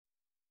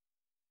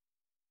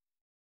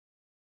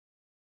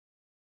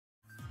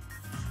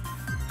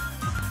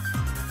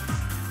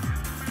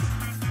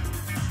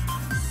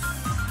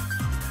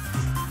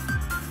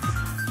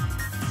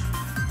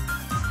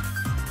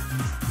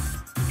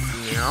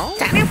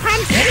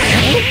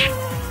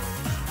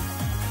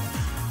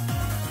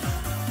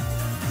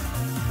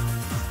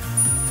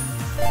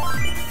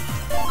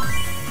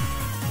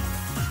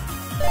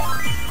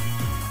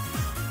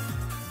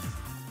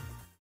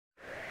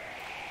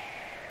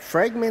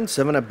Fragments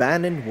of an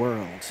abandoned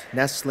world,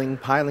 nestling,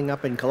 piling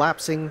up, and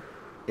collapsing.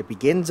 It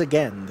begins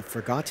again. The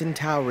Forgotten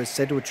Tower is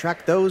said to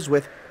attract those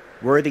with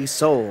worthy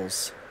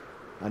souls.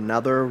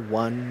 Another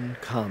one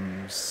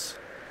comes.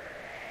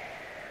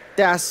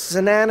 That's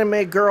an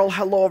anime girl.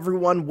 Hello,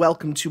 everyone.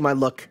 Welcome to my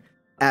look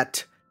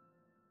at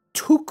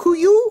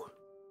Tokoyo?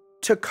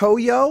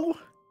 Tokoyo?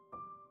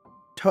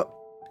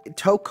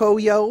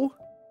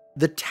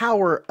 The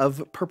Tower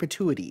of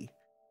Perpetuity.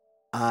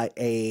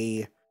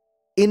 A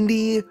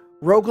indie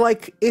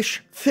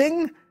roguelike-ish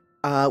thing,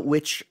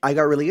 which I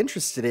got really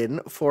interested in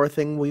for a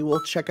thing we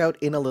will check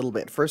out in a little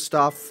bit. First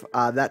off,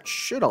 that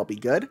should all be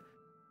good.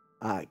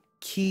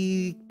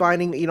 Key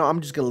binding, you know,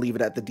 I'm just gonna leave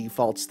it at the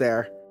defaults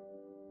there.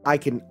 I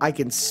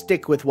can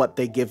stick with what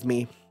they give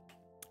me.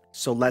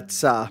 So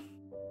let's hop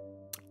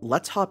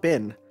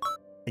in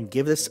and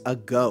give this a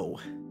go.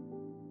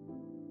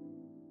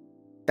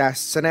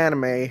 That's an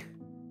anime.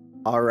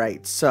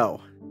 Alright,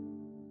 so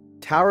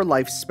tower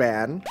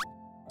lifespan.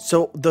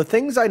 So the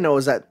things I know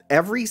is that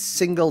every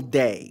single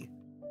day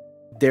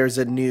there's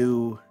a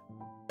new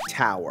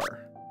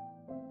tower.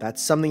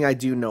 That's something I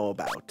do know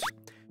about.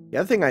 The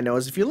other thing I know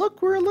is if you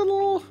look, we're a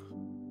little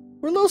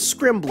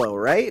scrimblow,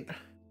 right?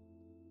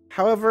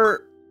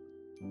 However,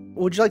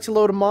 would you like to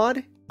load a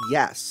mod?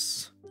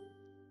 Yes.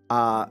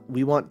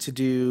 We want to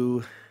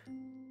do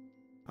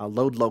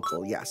load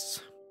local,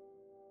 yes.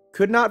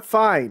 Could not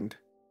find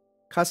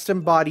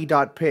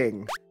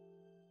custombody.ping.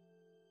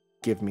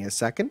 Give me a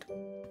second.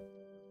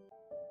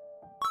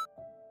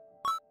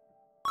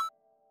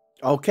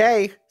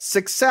 Okay,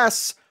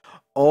 success.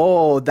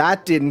 Oh,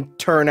 that didn't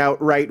turn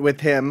out right with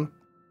him.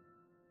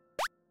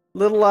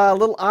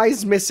 Little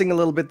eyes missing a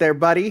little bit there,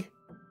 buddy.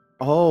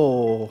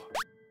 Oh,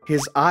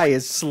 his eye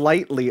is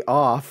slightly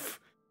off.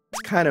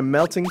 It's kind of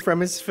melting from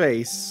his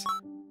face.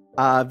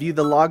 View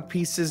the log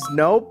pieces.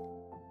 Nope.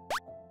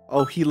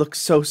 Oh, he looks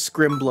so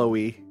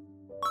scrimblowy.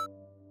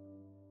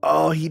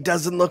 Oh, he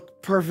doesn't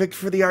look perfect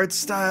for the art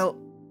style.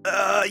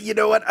 You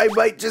know what? I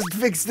might just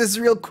fix this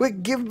real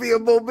quick. Give me a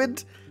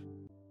moment.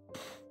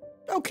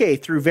 Okay,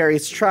 through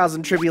various trials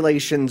and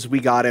tribulations, we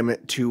got him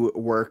to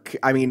work.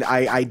 I mean,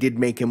 I did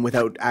make him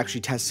without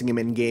actually testing him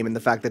in-game, and the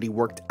fact that he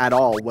worked at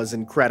all was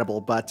incredible,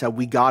 but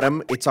we got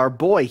him. It's our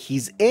boy.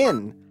 He's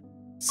in.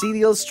 See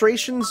the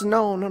illustrations?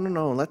 No.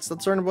 Let's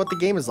learn what the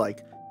game is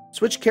like.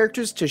 Switch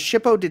characters to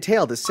Shippo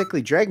Detail, the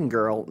sickly dragon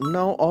girl.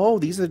 No, oh,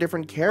 these are the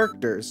different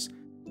characters.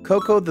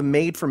 Coco, the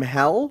maid from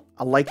hell?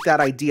 I like that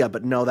idea,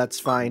 but no, that's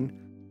fine.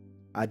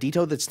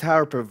 Dito, that's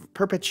Tower of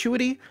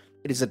Perpetuity.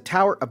 It is a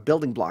tower of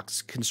building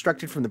blocks,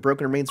 constructed from the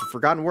broken remains of a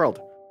forgotten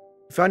world.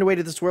 You found your way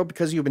to this world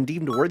because you have been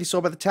deemed a worthy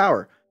soul by the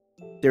tower.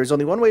 There is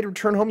only one way to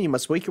return home. You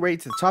must make your way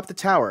to the top of the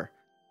tower.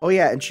 Oh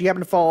yeah, and she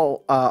happened to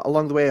fall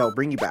along the way. I'll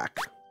bring you back.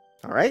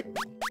 Alright.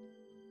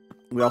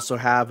 We also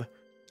have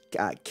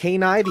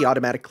Kanai, the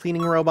automatic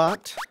cleaning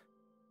robot.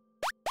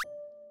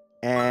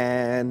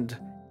 And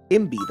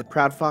Imbi, the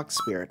proud fox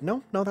spirit.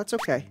 No, that's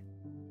okay.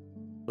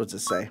 What does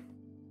it say?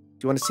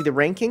 Do you want to see the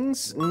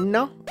rankings?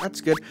 No,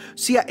 that's good.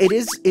 So yeah, it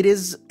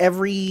is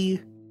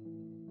every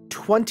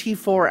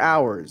 24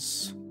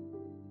 hours.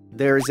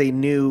 There's a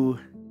new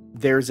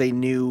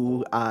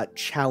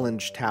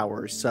challenge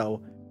tower.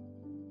 So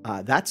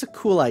that's a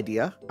cool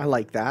idea. I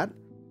like that.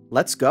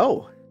 Let's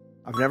go.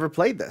 I've never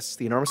played this.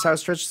 The enormous tower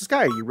stretches the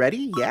sky. Are you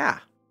ready? Yeah.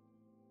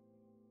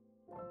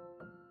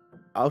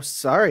 Oh,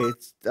 sorry.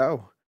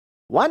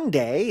 One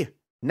day,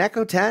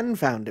 Neco-Tan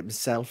found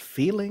himself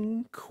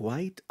feeling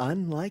quite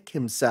unlike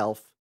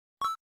himself.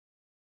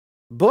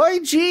 Boy,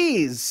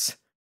 geez!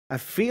 I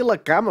feel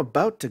like I'm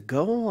about to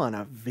go on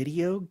a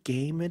video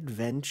game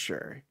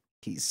adventure,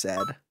 he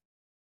said.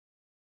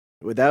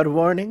 Without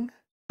warning,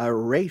 a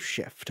ray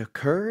shift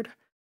occurred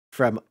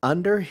from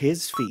under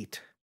his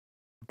feet.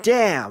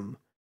 Damn!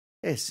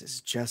 This is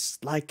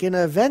just like an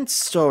event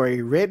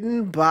story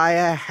written by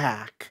a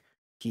hack,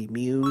 he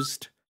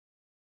mused.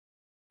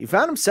 He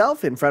found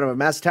himself in front of a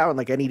massive tower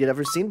like any he'd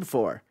ever seen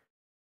before.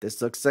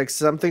 This looks like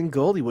something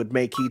Goldie would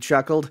make, he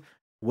chuckled.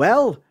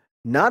 Well,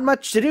 not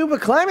much to do but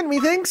climbing,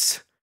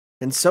 methinks.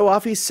 And so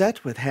off he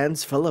set with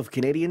hands full of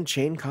Canadian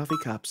chain coffee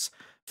cups.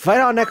 Fight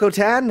on,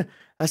 Neco-Tan!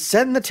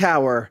 Ascend the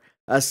tower!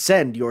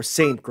 Ascend your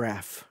Saint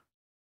Graph.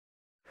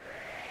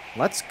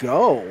 Let's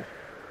go.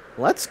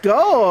 Let's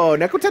go!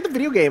 Neco-Tan the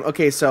video game.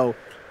 Okay, so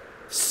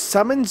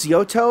summons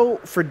Yoto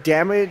for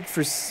damage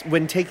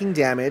when taking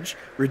damage,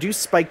 reduce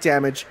spike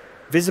damage,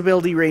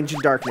 visibility, range,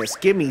 and darkness.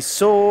 Give me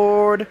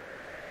sword.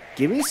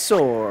 Give me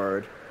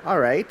sword.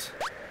 Alright.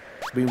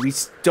 I mean, we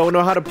don't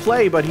know how to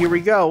play, but here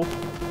we go.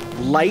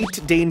 Light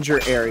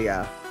danger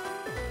area.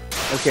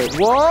 Okay.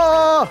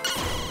 Whoa!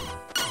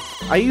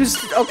 I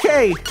used...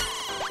 Okay.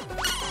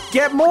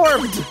 Get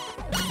morphed!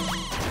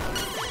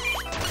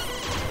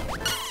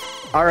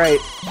 Alright.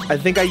 I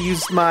think I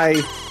used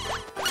my...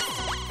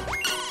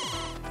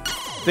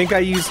 Think I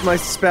used my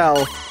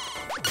spell.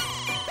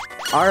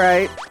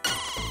 Alright.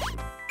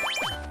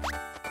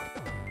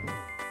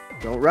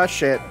 Don't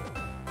rush it.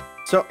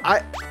 So,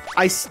 I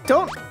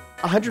don't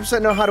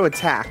 100% know how to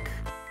attack.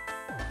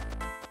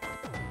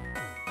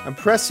 I'm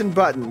pressing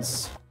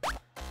buttons.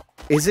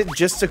 Is it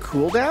just a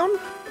cooldown?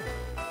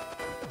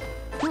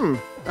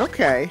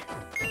 Okay.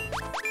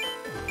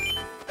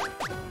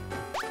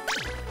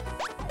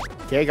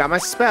 Okay, got my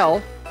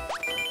spell.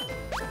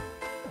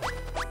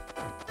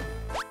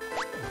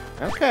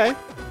 Okay.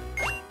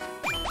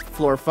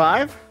 Floor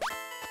 5.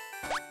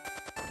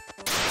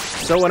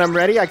 So when I'm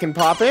ready, I can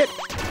pop it.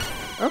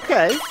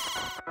 Okay.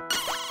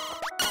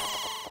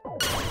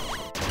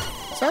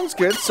 Sounds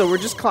good. So we're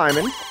just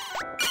climbing.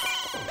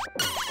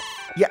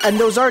 Yeah, and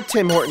those are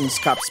Tim Hortons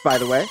cups, by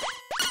the way.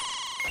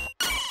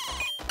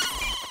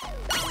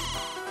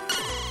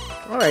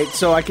 Alright,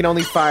 so I can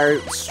only fire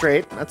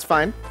straight. That's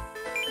fine.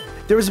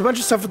 There was a bunch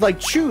of stuff with, like,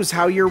 choose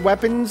how your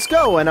weapons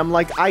go, and I'm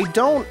like, I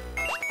don't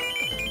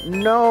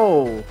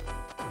know.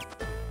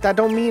 That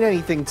don't mean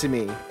anything to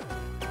me.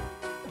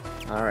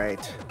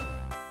 Alright.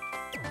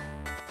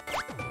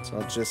 So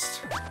I'll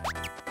just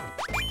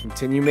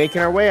continue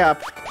making our way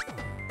up.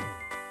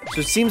 So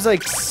it seems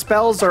like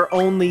spells are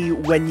only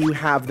when you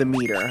have the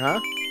meter, huh?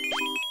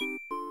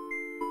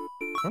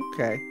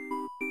 Okay.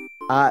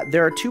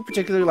 There are 2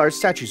 particularly large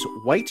statues,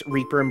 White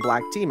Reaper and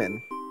Black Demon.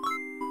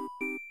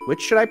 Which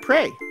should I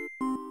pray?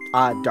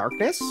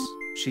 Darkness?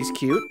 She's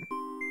cute.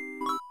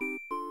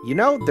 You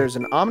know, there's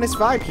an ominous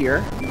vibe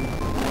here.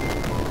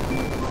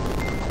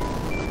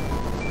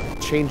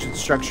 Change in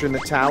structure in the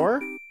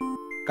tower.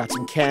 Got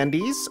some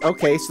candies.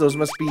 Okay, so those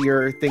must be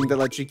your thing that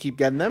lets you keep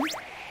getting them.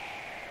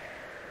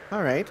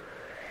 Alright.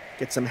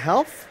 Get some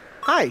health.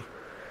 Hi.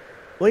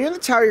 While you're in the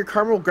tower, your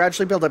karma will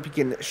gradually build up. You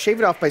can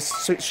shave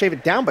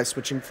it down by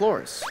switching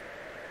floors.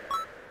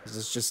 Is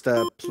this just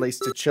a place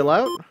to chill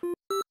out?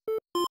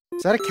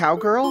 Is that a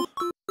cowgirl?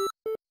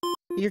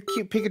 You're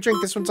cute. Pick a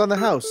drink. This one's on the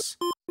house.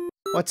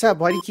 What's up?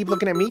 Why do you keep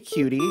looking at me,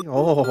 cutie?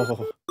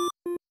 Oh.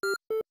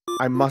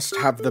 I must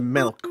have the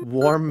milk.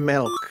 Warm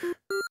milk.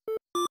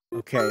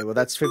 Okay, well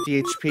that's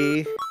 50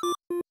 HP.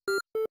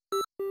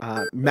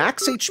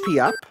 Max HP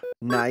up.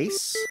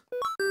 Nice.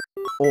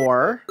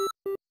 Or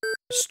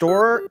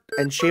store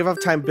and shave off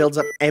time builds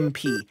up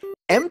MP.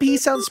 MP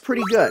sounds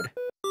pretty good.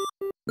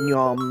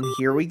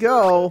 Here we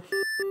go.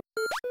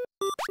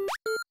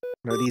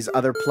 Are these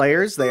other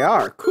players? They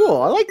are.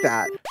 Cool, I like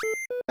that.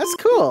 That's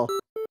cool.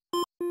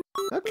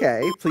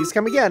 Okay, please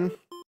come again.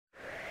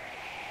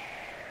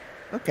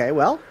 Okay,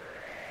 well.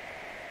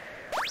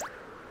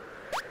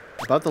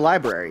 About the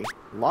library.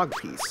 Log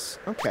piece.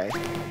 Okay.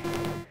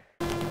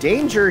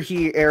 Danger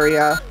here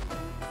area.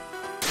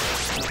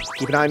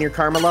 Keep an eye on your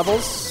karma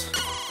levels.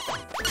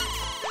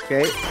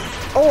 Okay.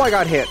 Oh, I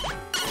got hit.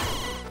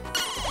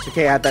 It's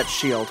okay, I had that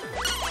shield.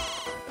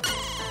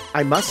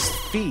 I must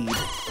feed.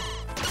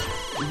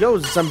 Yo,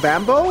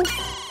 Zumbambo?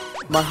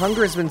 My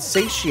hunger has been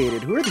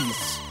satiated. Who are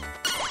these?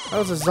 That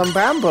was a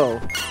Zumbambo.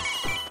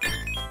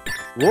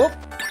 Whoop.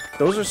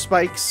 Those are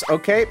spikes.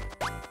 Okay.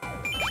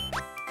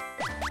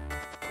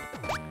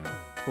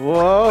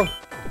 Whoa.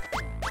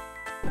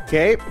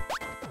 Okay.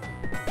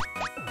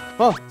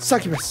 Oh,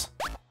 succubus.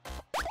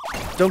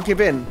 Don't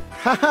give in.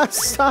 Haha,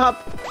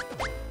 stop.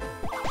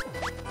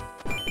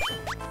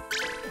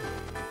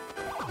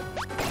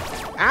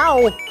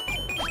 Ow.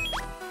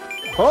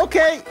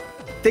 Okay.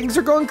 Things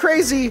are going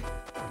crazy.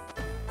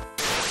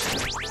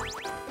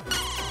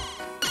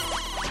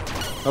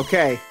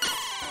 Okay.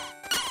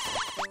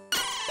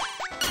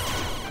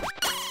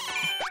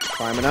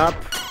 Climbing up.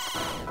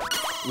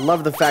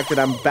 Love the fact that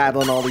I'm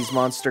battling all these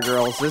monster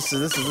girls. This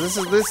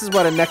is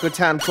what a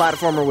Neco-Tan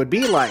platformer would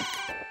be like.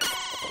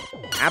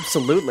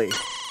 Absolutely.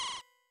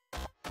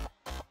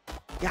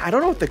 Yeah, I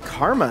don't know what the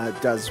karma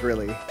does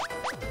really.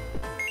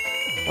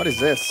 What is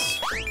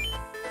this?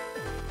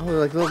 Oh, they're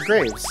like little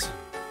graves.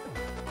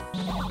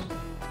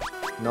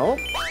 Nope.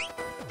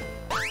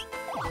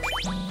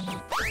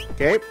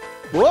 Okay.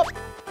 Whoop.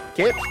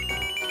 Okay.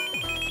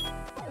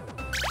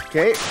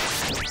 Okay.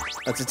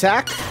 Let's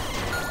attack.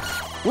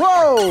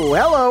 Whoa!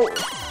 Hello!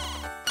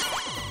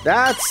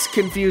 That's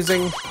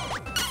confusing.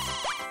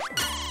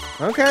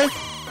 Okay.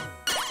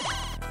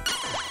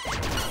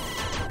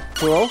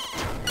 Cool.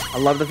 I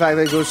love the fact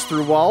that it goes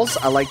through walls.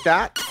 I like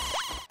that.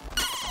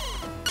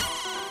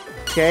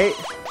 Okay.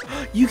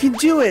 You can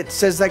do it,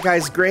 says that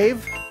guy's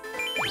grave.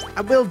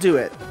 I will do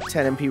it.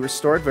 10 MP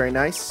restored. Very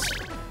nice.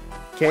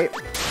 Okay.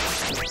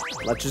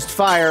 Let's just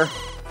fire.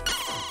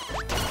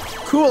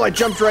 Cool, I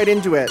jumped right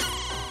into it.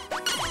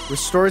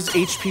 Restores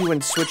HP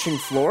when switching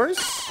floors?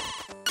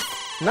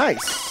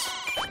 Nice.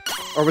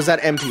 Or was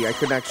that MP? I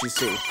couldn't actually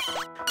see.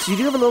 So you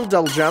do have a little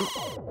double jump.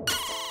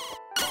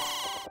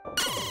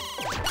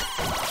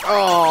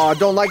 Oh,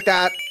 don't like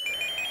that.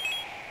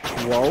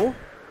 Whoa.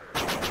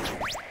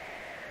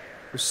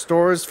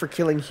 Restores for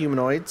killing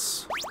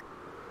humanoids.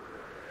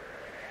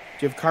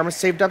 Do you have karma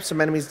saved up?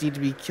 Some enemies need to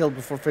be killed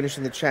before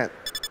finishing the chant.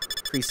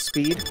 Increase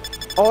speed.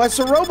 Oh, it's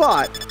a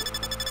robot.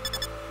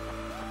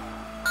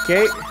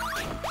 Okay.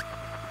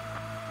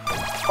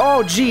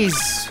 Oh,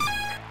 jeez.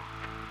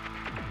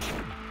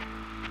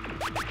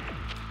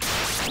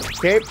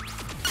 Okay.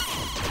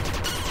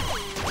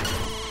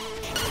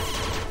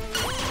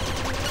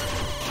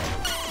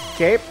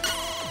 Okay.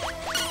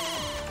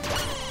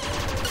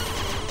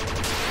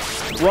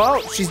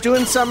 Whoa, she's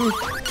doing some...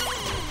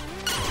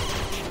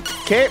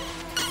 Okay.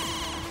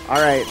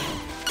 Alright.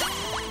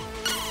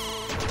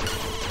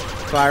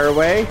 Fire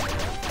away.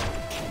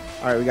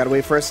 Alright, we gotta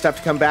wait for our stuff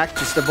to come back.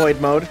 Just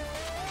avoid mode.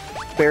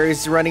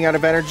 Barry's running out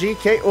of energy.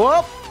 Okay,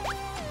 whoop!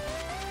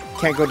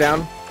 Can't go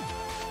down.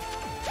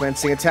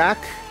 Commencing attack.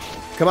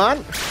 Come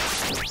on.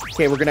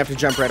 Okay, we're gonna have to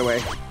jump right away.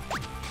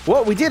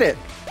 Whoa, we did it!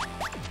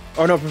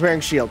 Oh no,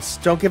 preparing shields.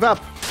 Don't give up.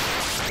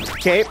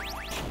 Okay.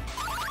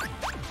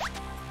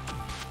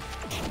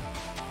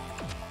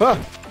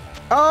 Oh.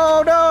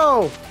 Oh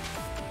no!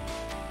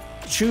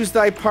 Choose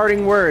thy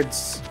parting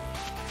words.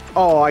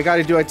 Oh, I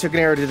took an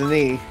arrow to the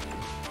knee.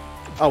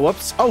 Oh,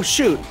 whoops. Oh,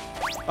 shoot.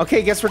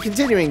 Okay, guess we're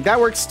continuing. That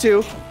works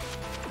too.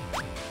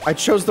 I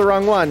chose the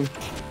wrong one.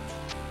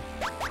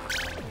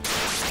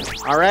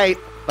 Alright,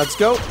 let's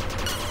go.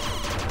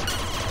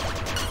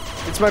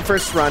 It's my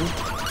first run.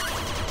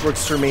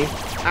 Works for me.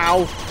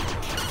 Ow.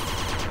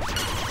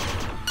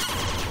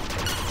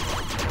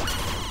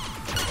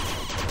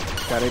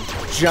 Gotta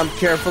jump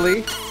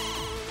carefully.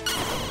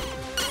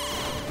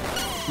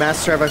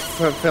 Master, have I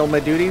fulfilled my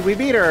duty? We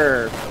beat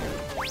her!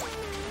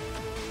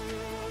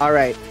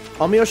 Alright.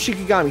 Omio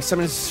Shikigami.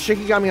 Summons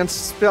Shikigami on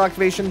spell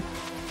activation.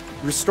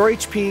 Restore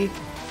HP.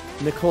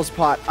 Nicole's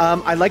pot.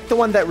 I like the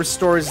one that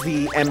restores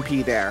the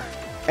MP there.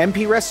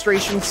 MP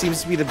restoration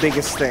seems to be the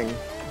biggest thing.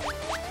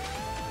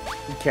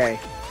 Okay.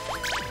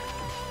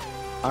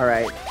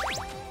 Alright.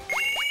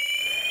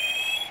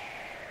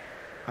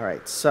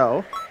 Alright,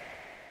 so...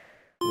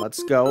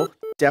 let's go.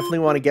 Definitely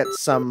want to get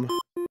some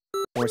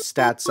more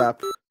stats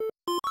up.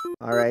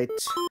 Alright.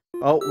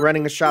 Oh,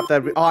 running a shop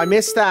that... oh, I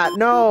missed that!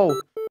 No!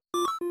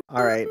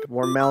 Alright,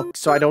 more milk.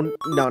 So I don't...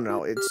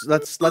 no. It's...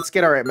 Let's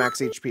get our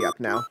max HP up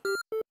now.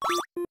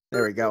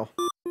 There we go.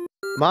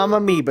 Mama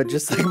Amoeba,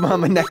 just like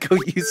Mama Neko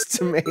used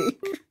to make.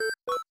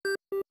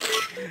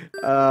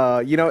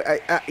 You know,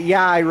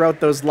 yeah, I wrote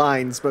those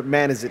lines, but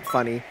man, is it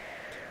funny.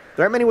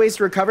 There aren't many ways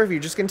to recover. If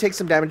you're just gonna take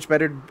some damage,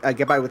 better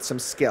get by with some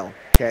skill.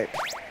 Okay.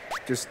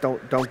 Just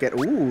don't get...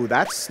 ooh,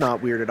 that's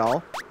not weird at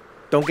all.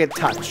 Don't get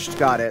touched.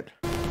 Got it.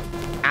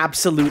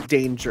 Absolute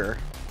danger.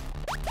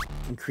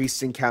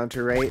 Increased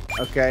encounter rate.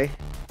 Okay.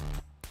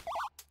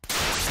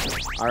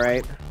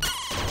 Alright.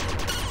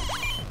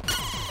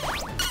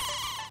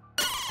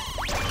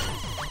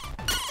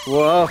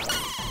 Whoa.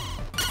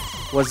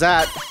 What's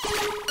that?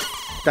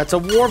 That's a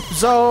warp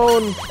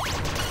zone!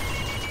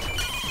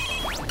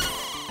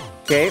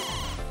 Okay.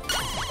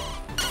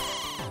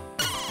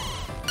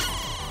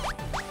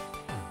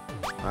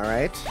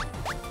 Alright.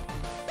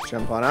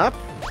 Jump on up.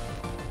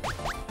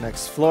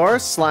 Next floor,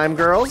 slime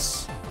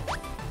girls.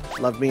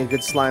 Love me a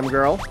good slime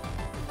girl.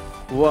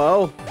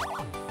 Whoa.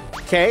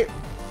 Okay.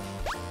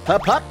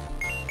 Hup, hup.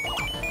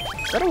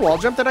 Is that a wall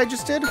jump that I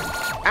just did?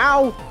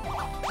 Ow!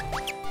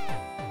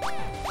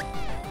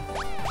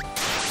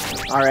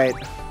 Alright.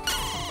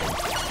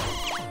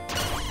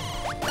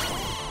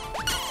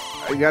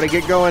 I gotta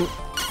get going.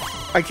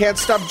 I can't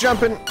stop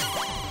jumping.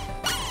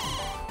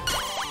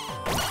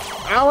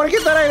 I want to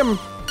get that item.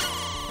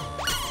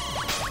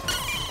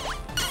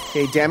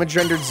 Okay, damage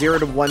rendered 0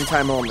 to 1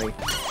 time only.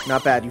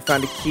 Not bad. You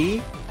found a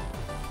key.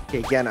 Okay,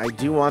 again, I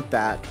do want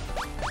that.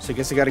 So I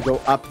guess I gotta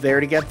go up there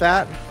to get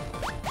that.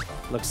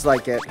 Looks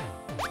like it.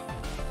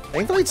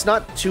 Thankfully, it's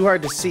not too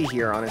hard to see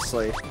here,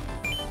 honestly.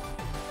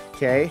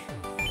 Okay.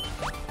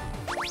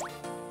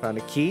 Found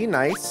a key.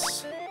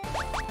 Nice.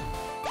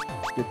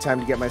 Good time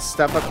to get my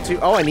stuff up too.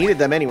 Oh, I needed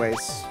them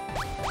anyways.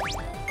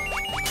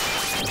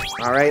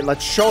 Alright,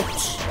 let's shoot.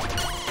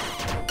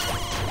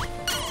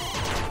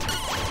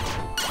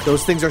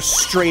 Those things are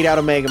straight out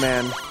of Mega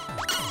Man.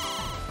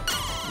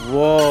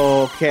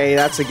 Whoa, okay,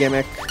 that's a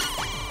gimmick.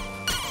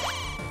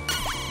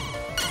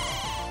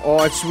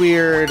 Oh, it's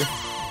weird.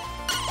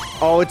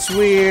 Oh, it's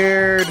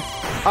weird.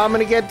 I'm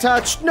gonna get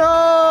touched.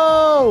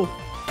 No!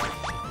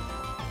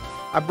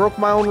 I broke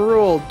my own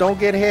rule. Don't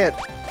get hit.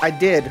 I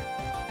did.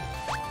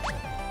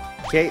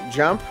 Okay,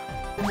 jump.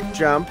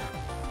 Jump.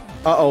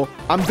 Uh-oh.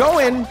 I'm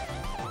going!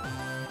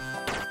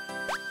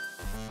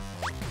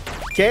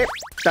 Okay,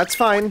 that's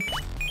fine.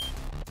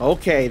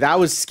 Okay, that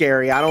was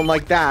scary. I don't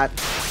like that.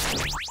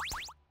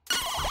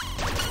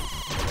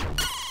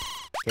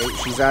 Okay,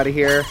 she's out of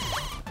here.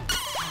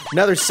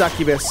 Another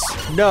succubus.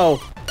 No.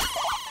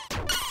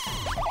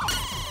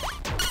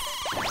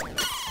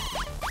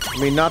 I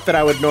mean, not that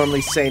I would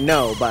normally say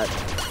no, but...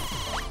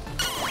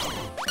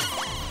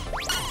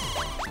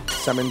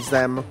 summons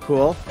them.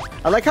 Cool.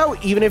 I like how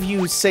even if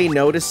you say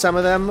no to some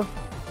of them,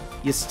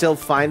 you still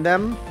find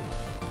them,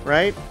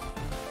 right?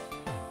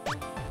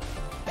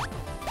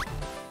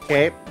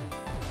 Okay.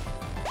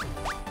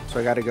 So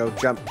I gotta go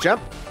jump, jump,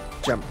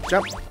 jump,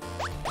 jump.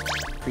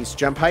 Increase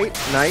jump height.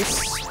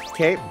 Nice.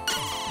 Okay.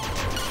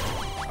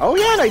 Oh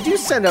yeah, and I do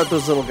send out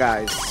those little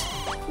guys.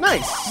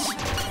 Nice.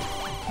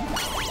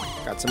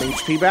 Got some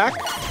HP back.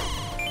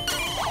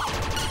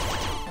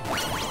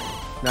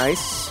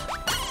 Nice.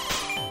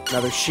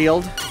 Another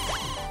shield.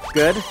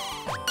 Good.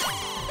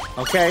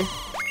 Okay.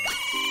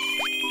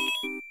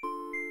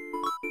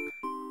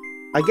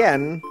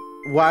 Again,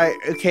 why?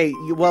 Okay,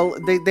 well,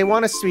 they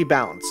want us to be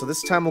balanced, so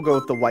this time we'll go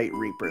with the White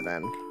Reaper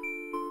then.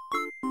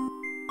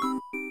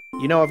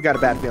 You know I've got a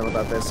bad feeling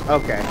about this.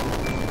 Okay.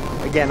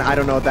 Again, I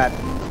don't know what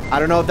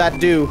that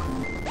do.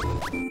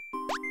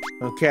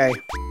 Okay.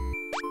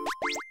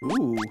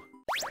 Ooh.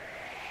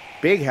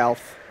 Big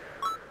health.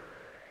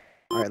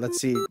 Alright, let's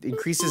see.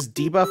 Increases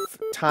debuff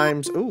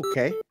times... Ooh,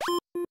 okay.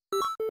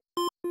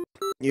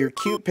 You're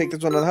cute. Pick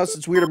this one on the house.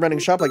 It's weird I'm running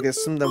a shop like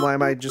this. Then why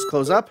am I just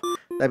close up?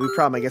 That'd be a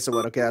problem. I guess it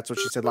would. Okay, that's what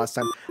she said last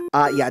time.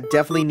 Yeah,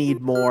 definitely need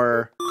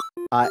more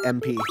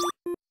MP.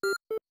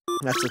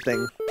 That's the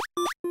thing.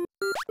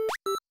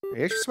 Are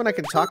you actually someone I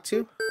can talk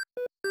to?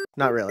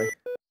 Not really.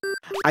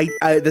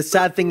 The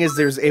sad thing is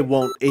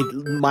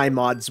my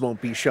mods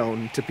won't be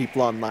shown to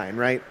people online,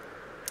 right?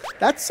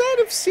 That said,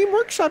 if Steam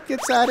Workshop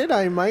gets added,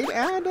 I might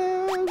add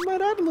a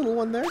little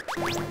one there.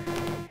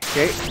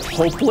 Okay,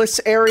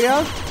 hopeless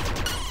area.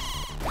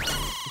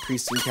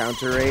 Increased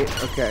encounter rate.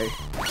 Okay.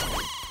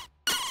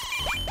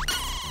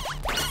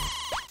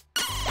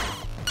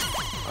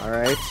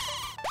 Alright.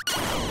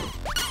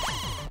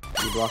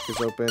 B-block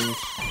is opened.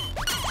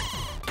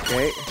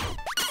 Okay.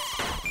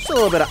 Just a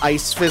little bit of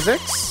ice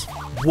physics.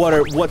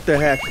 What the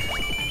heck?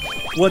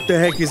 What the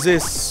heck is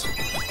this?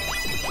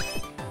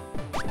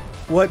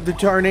 What the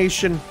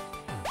tarnation?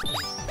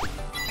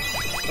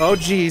 Oh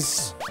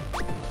jeez.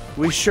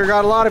 We sure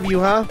got a lot of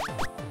you, huh?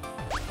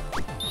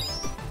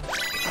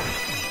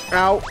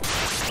 Ow.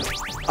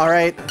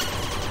 Alright.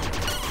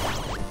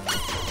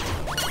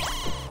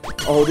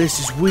 Oh, this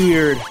is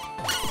weird.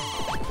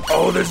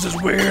 Oh, this is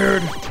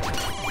weird.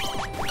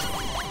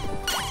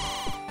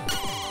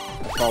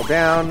 Fall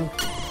down.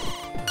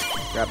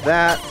 Grab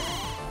that.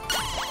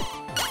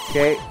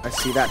 Okay, I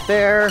see that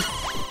there.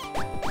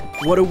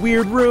 What a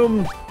weird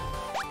room.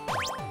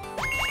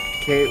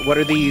 Okay, what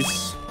are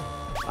these?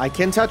 I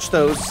can touch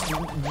those.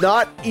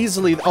 Not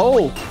easily.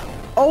 Oh!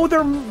 Oh,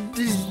 they're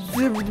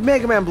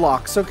Mega Man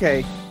blocks.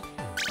 Okay.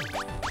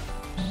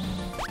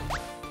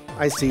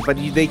 I see, but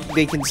they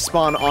can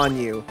spawn on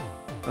you.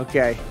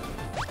 Okay.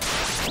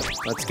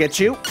 Let's get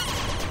you.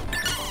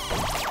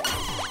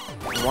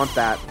 I want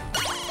that.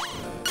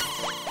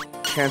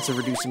 Chance of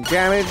reducing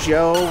damage.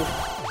 Yo.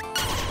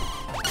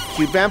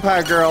 Cute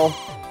vampire girl.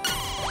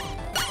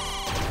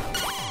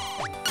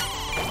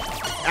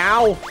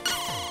 Ow.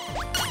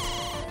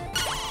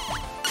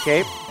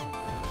 Okay.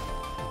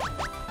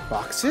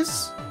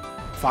 Boxes?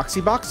 Foxy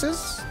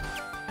boxes?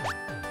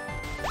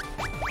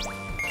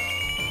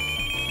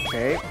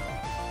 Okay.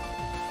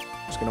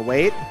 Just gonna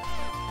wait.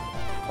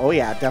 Oh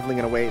yeah, definitely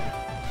gonna wait.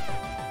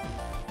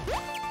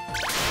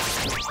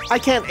 I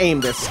can't aim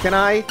this, can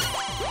I?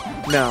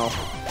 No.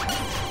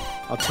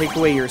 I'll take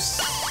away your...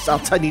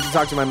 I need to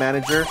talk to my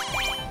manager.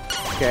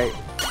 Okay.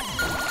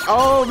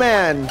 Oh,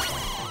 man.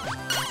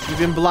 You've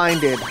been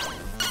blinded.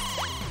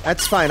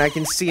 That's fine, I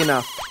can see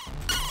enough.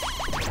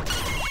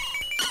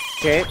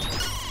 Okay.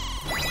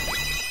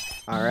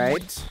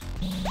 Alright.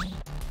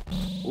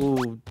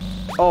 Ooh.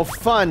 Oh,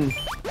 fun.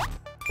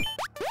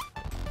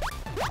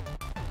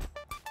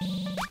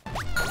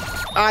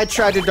 I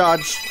tried to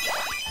dodge.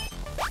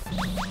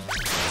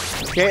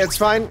 Okay, it's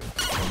fine.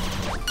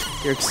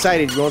 You're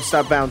excited. You won't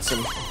stop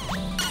bouncing.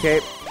 Okay.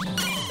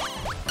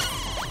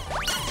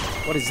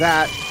 What is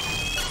that?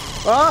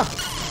 Ah!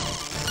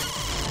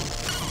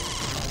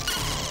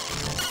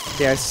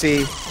 Okay, I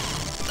see.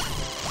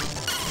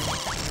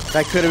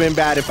 That could have been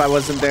bad if I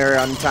wasn't there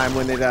on time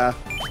when it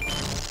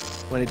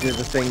did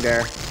the thing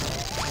there.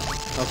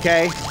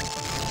 Okay.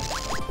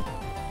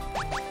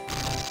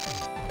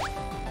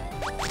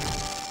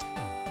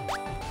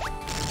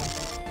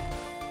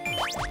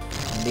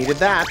 Needed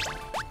that.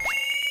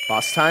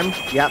 Boss time?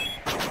 Yep.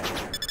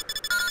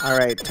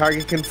 Alright,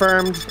 target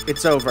confirmed.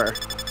 It's over.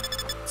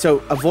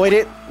 So, avoid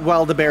it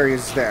while the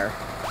barrier's there.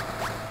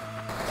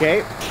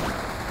 Okay.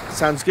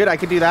 Sounds good, I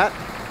can do that.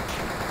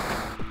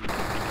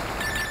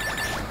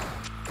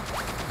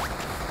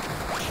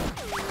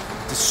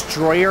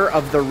 Destroyer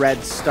of the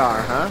Red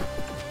Star, huh?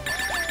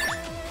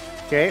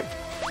 Okay.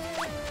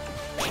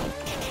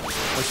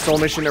 Or Soul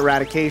Mission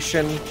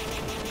Eradication.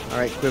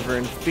 Alright, Quiver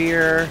and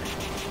Fear.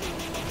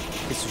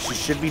 Okay, so she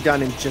should be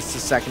done in just a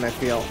second, I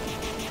feel.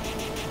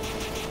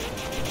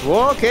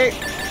 Okay.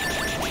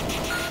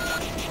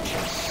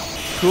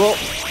 Cool.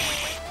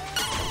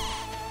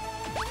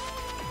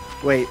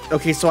 Wait,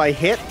 okay, so I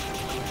hit,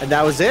 and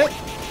that was it?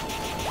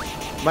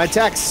 My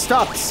attack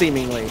stopped,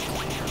 seemingly.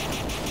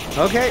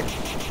 Okay.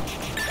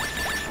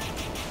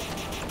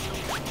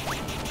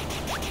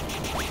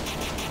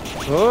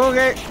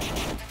 Okay.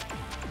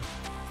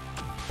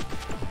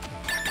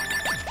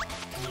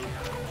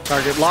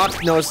 Target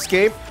locked, no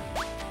escape.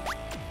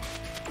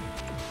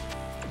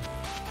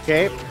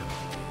 Okay.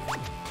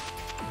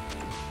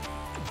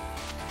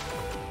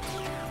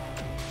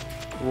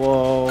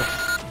 Whoa.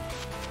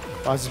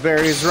 Boss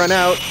barriers run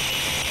out.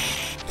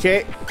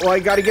 Okay. Oh, I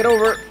gotta get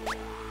over.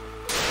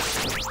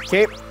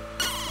 Okay.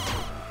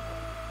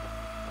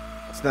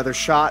 It's another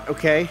shot.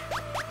 Okay.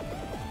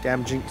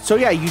 Damaging. So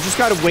yeah, you just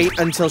gotta wait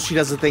until she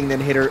does the thing,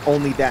 then hit her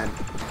only then.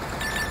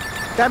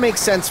 That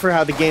makes sense for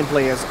how the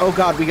gameplay is. Oh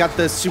god, we got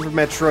the Super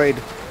Metroid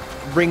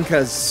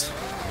Rinkas.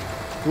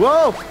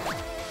 Whoa!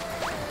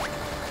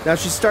 Now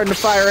she's starting to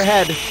fire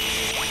ahead.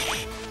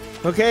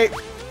 Okay.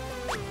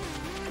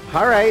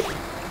 Alright.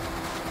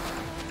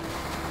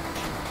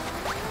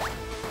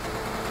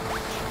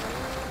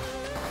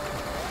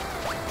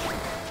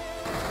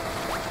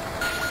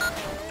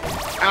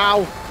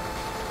 Ow!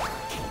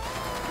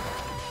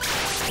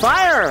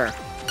 Fire!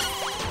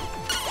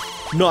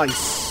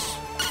 Nice.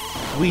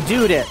 We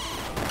doed it.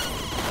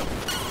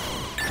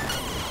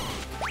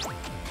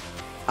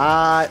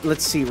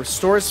 Let's see.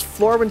 Restores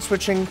floor when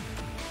switching.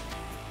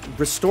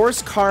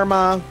 Restores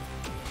karma.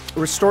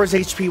 Restores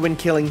HP when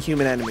killing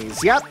human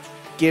enemies. Yep.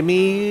 Give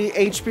me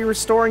HP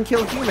restore and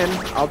kill human.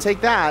 I'll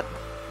take that.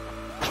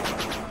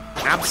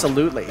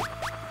 Absolutely.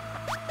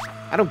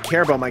 I don't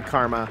care about my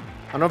karma.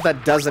 I don't know if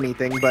that does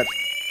anything, but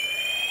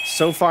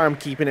so far I'm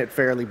keeping it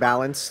fairly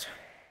balanced.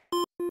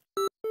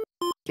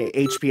 Okay,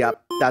 HP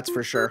up. That's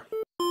for sure.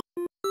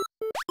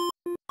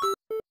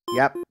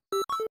 Yep.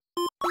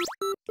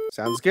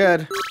 Sounds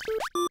good.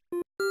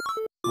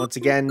 Once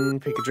again,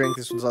 pick a drink.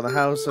 This one's on the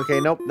house. Okay,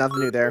 nope, nothing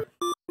new there.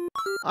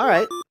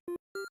 Alright.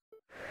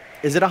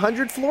 Is it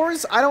 100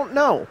 floors? I don't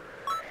know.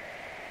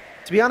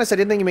 To be honest, I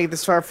didn't think you made it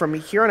this far. From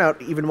here on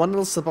out, even one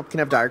little slip-up can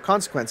have dire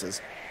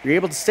consequences. You're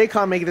able to stay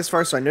calm, make it this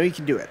far, so I know you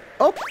can do it.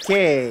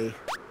 Okay.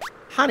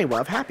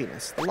 Honeywell of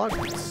happiness. The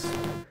logos.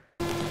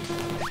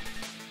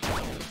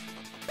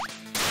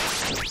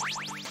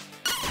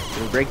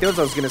 Can we break those?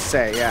 I was gonna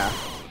say, yeah.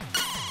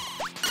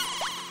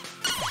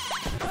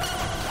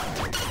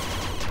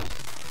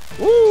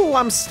 Ooh,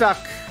 I'm stuck.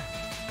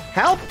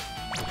 Help!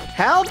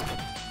 Help!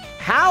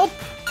 Help!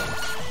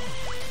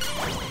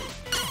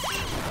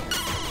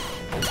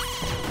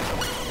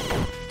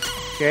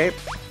 Okay.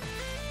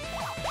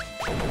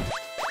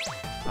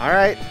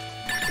 Alright.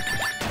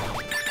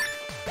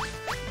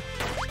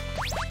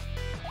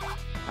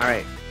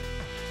 Alright.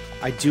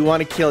 I do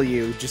want to kill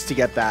you just to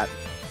get that.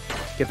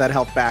 Get that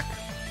health back.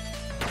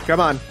 Come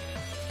on.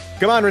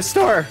 Come on,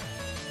 restore!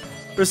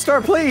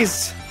 Restore,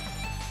 please!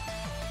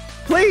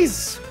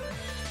 Please!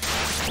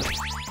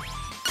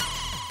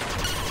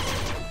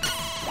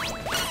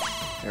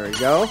 There we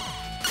go.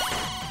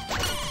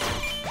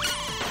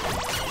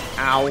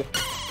 Ow.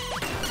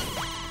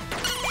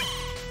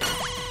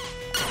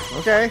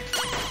 Okay.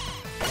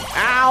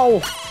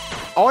 Ow!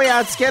 Oh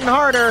yeah, it's getting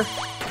harder.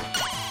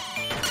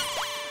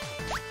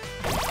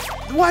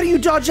 Why do you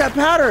dodge that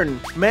pattern,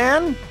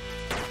 man?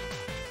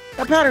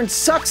 That pattern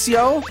sucks,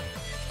 yo.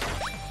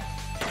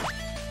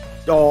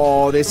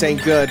 Oh, this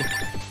ain't good.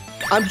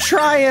 I'm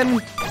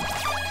trying.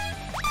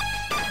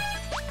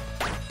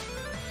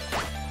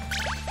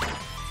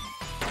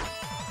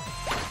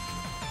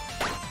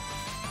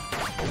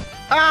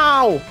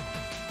 Ow!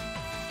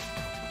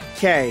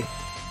 Okay.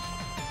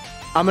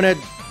 I'm gonna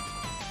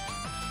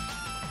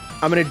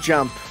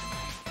jump.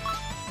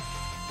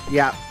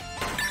 Yeah.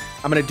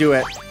 I'm gonna do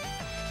it.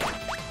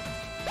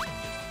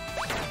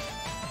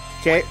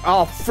 Okay.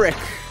 Oh, frick.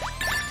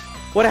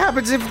 What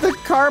happens if the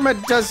karma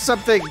does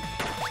something?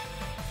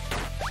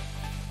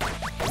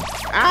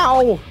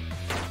 Ow!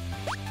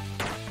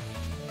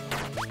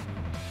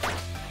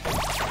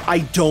 I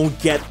don't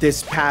get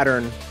this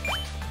pattern.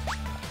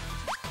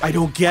 I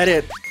don't get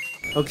it.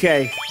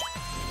 Okay.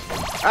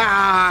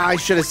 Ah, I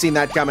should have seen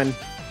that coming.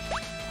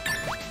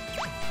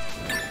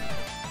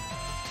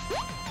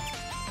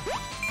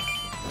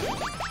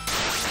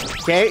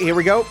 Okay, here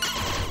we go.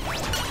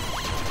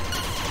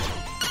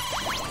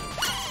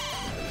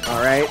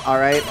 Alright,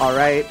 alright,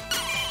 alright.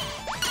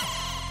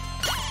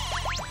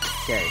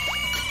 Okay.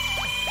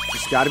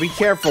 Just gotta be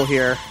careful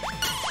here.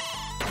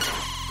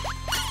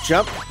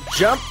 Jump,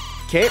 jump.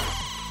 Okay.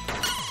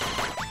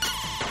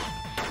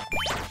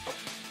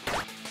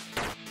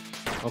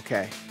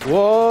 Okay.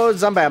 Whoa,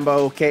 Zumbambo.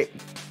 Okay.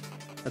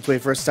 Let's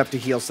wait for our stuff to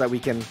heal so that we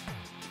can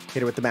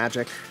hit it with the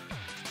magic.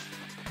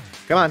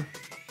 Come on.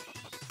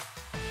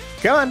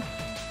 Come on.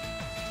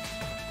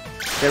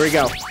 There we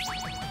go.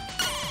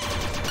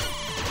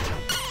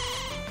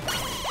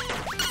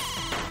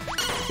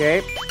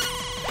 Okay.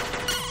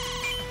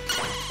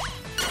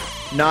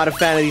 Not a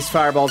fan of these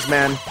fireballs,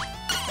 man.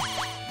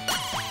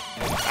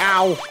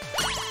 Ow.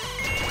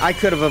 I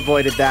could have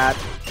avoided that.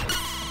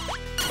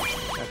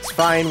 That's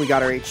fine. We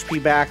got our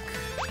HP back.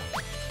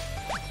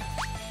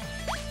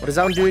 What does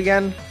that one do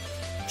again?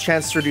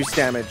 Chance to reduce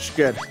damage.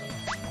 Good.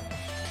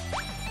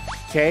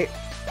 Okay.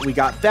 We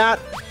got that.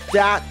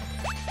 That.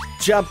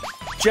 Jump.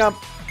 Jump.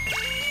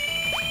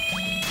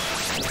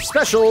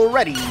 Special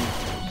ready.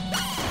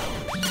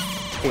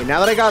 Okay,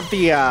 now that I got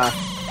the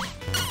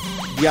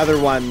other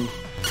one,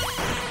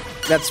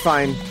 that's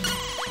fine.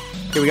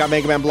 Okay, we got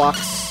Mega Man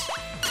blocks.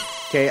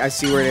 Okay, I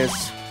see where it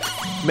is.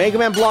 Mega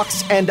Man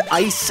blocks and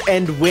ice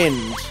and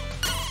wind.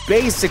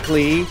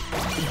 Basically,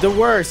 the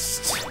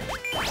worst.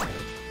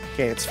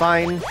 Okay, it's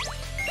fine.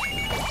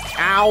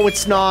 Ow,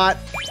 it's not.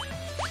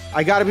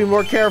 I gotta be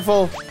more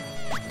careful.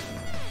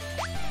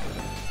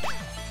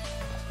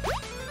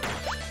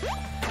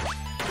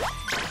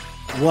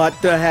 What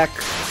the heck?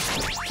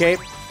 Okay.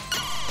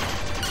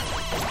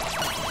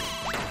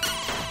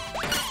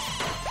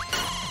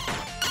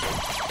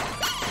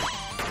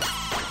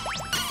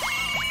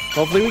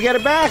 Hopefully we get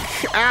it back.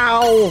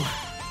 Ow.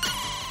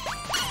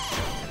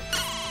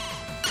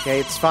 Okay,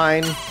 it's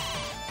fine.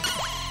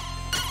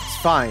 It's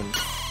fine.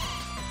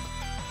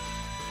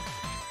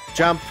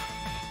 Jump.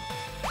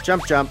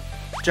 Jump, jump,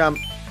 jump.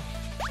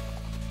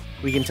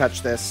 We can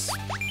touch this.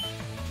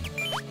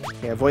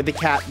 Okay, avoid the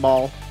cat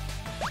ball.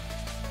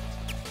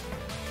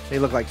 They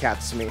look like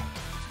cats to me.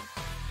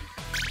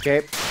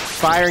 Okay,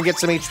 fire and get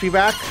some HP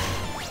back.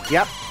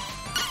 Yep.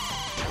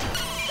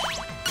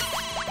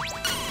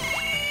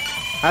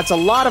 That's a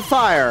lot of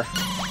fire.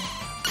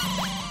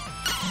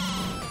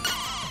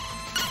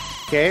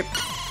 Okay.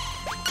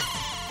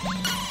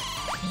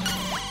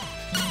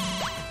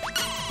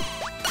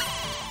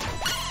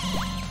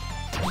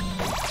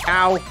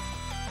 Ow.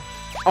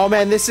 Oh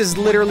man, this is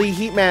literally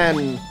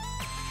Heatman.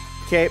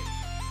 Okay.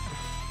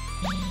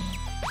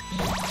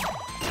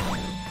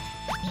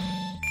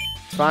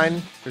 It's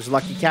fine. There's a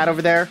lucky cat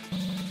over there.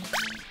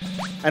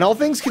 And all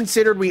things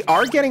considered, we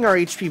are getting our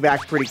HP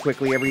back pretty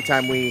quickly every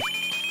time we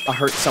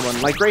hurt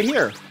someone. Like right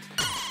here.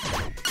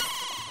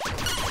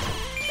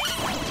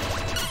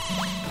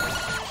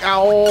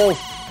 Ow.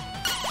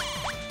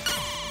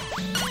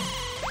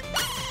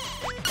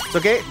 It's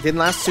okay. Didn't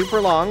last super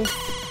long.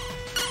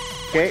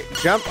 Okay,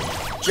 jump.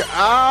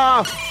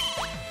 Ah!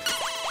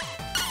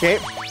 Okay.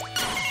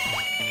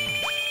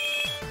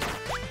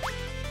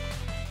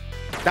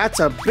 That's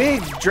a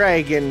big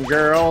dragon,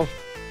 girl.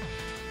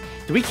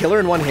 Did we kill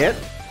her in one hit?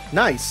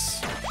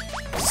 Nice.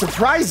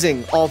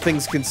 Surprising, all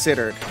things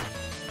considered.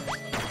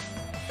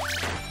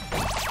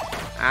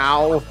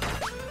 Ow.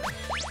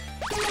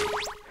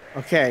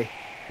 Okay.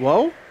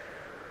 Whoa.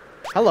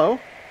 Hello.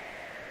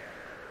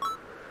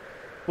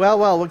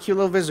 Well, what cute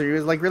little visitor.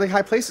 You like really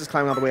high places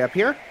climbing all the way up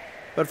here.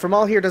 But from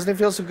all here, doesn't it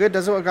feel so good?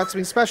 Doesn't it got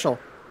something special?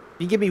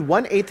 You give me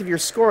 1/8 of your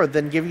score,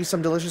 then give you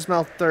some delicious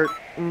mouth dirt.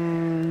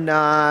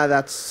 Nah,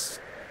 that's...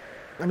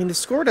 I mean, the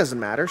score doesn't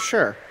matter,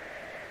 sure.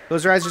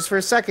 Close your eyes just for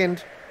a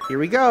second. Here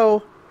we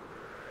go.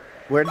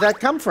 Where did that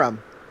come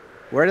from?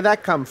 Where did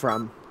that come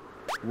from?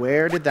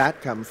 Where did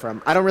that come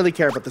from? I don't really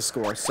care about the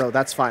score, so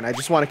that's fine. I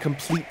just want to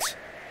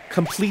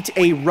complete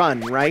a run,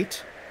 right?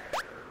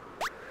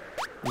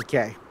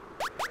 Okay.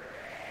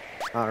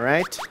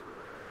 Alright.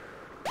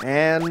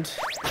 And...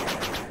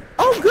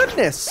 oh,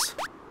 goodness!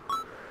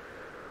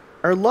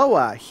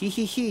 Erloa,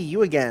 hee,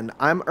 you again.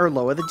 I'm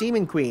Erloa, the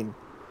Demon Queen.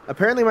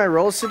 Apparently my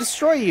role is to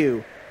destroy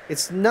you.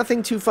 It's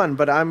nothing too fun,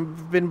 but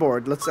I've been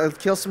bored. Let's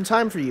kill some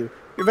time for you.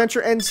 Your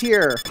venture ends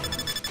here.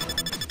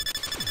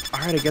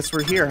 Alright, I guess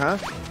we're here, huh?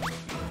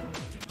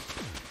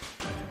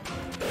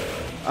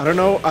 I don't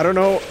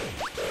know.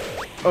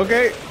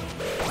 Okay.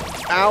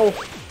 Ow.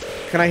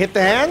 Can I hit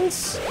the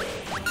hands?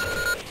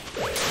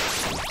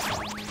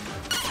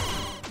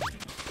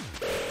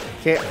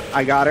 Okay,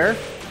 I got her.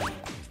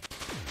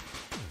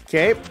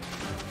 Okay.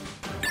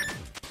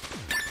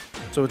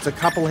 So it's a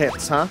couple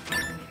hits, huh?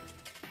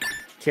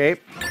 Okay.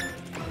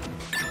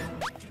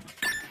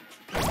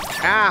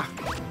 Ah!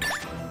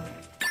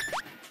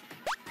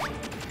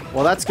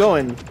 Well, that's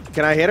going.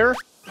 Can I hit her?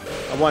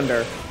 I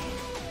wonder.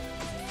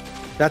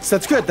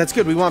 That's good. That's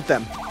good. We want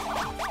them.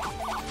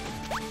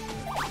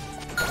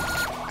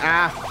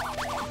 Ah!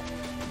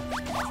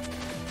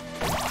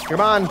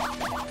 Come on.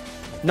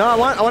 No, I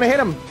want to hit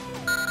him.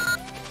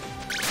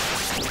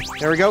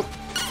 There we go.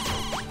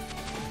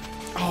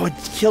 Oh, it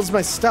kills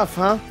my stuff,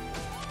 huh?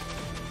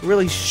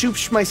 Really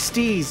shoops my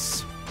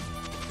steez.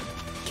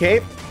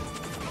 Okay.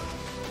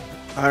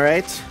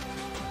 Alright.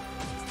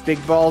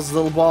 Big balls,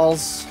 little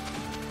balls.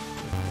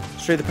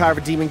 Show you the power of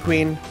a Demon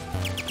Queen.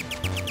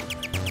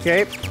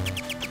 Okay.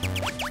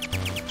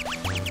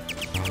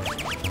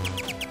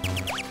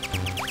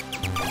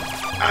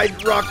 I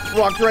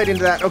walked right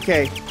into that.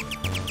 Okay.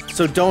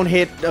 So don't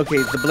hit... okay,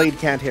 the blade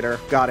can't hit her.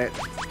 Got it.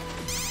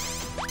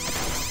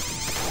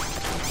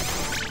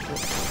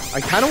 I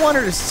kind of want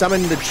her to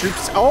summon the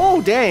troops.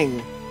 Oh,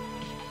 dang.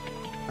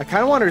 I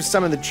kind of want her to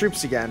summon the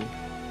troops again.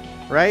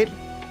 Right?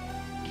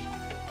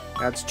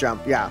 That's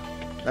jump. Yeah.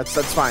 That's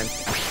fine.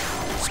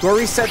 Score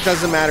reset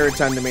doesn't matter a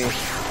ton to me.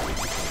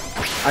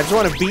 I just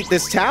want to beat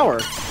this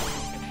tower.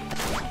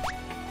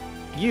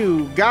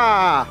 You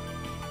ga.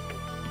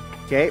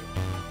 Okay.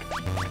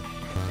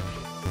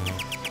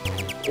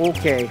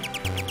 Okay.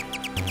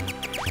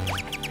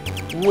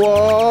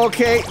 Whoa,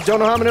 okay. Don't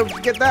know how I'm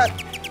gonna get that.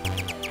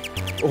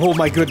 Oh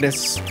my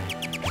goodness.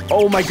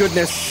 Oh my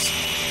goodness.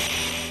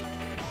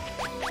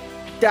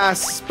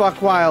 Das buck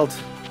wild.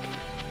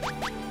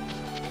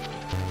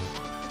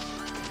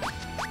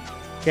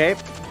 Okay.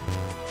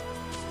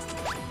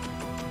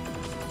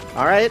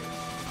 Alright.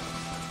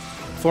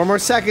 4 more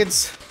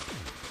seconds.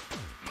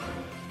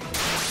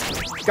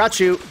 Got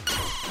you.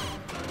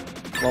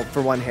 Well,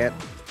 for 1 hit.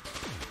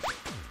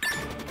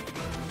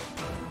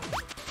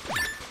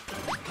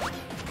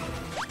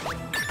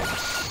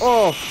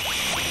 Oh.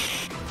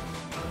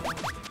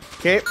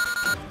 Okay.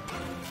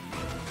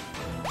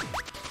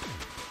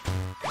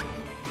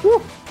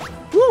 Woo.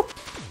 Woo.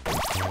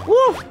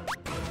 Woo.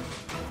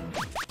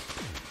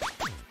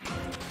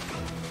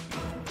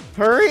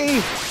 Hurry.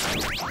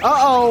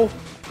 Uh-oh.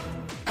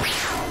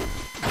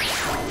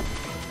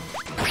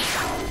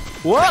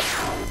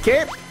 Whoop.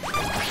 Okay.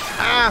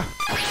 Ah.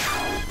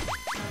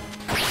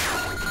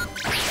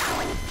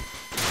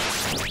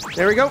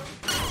 There we go.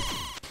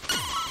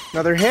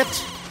 Another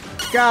hit.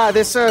 God,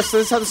 so this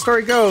is how the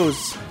story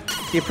goes.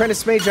 The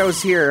apprentice mage I was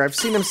here. I've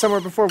seen him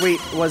somewhere before. Wait,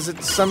 was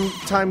it some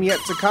time yet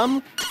to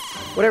come?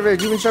 Whatever,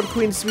 Demon Jump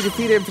Queen is to be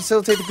defeated and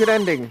facilitate the good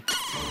ending.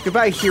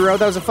 Goodbye, hero.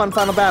 That was a fun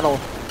final battle.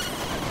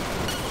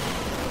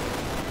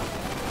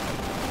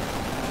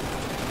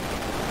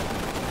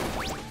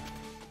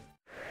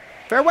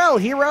 Farewell,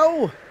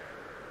 hero!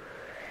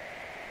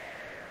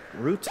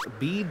 Route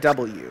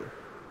BW.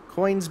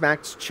 Coins,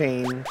 max,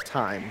 chain,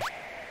 time.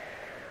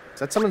 Is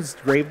that someone's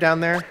grave down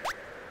there?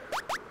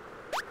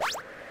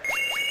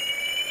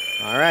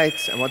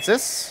 Alright, and what's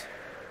this?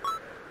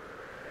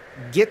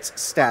 Git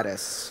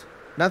status.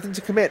 Nothing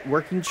to commit.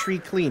 Working tree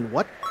clean.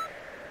 What?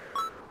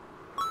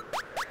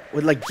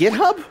 With, like,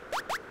 GitHub?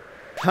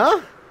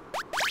 Huh?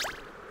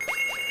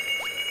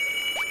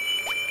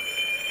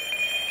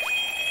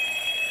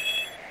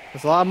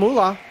 There's a lot of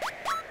moolah.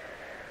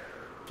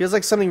 Feels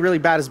like something really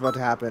bad is about to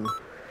happen.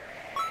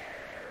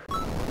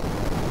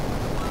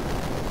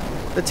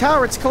 The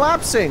tower, it's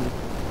collapsing!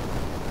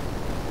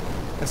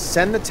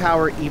 Ascend the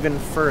tower even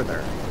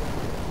further.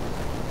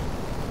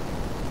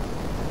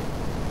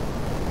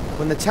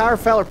 When the tower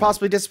fell or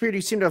possibly disappeared,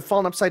 you seem to have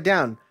fallen upside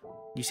down.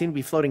 You seem to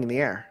be floating in the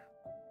air.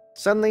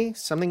 Suddenly,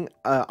 something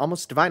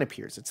almost divine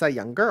appears. It's that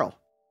young girl.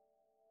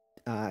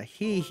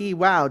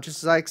 Wow,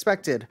 just as I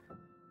expected.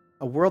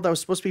 A world that was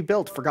supposed to be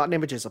built, forgotten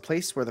images, a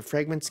place where the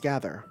fragments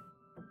gather.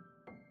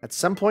 At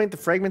some point, the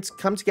fragments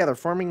come together,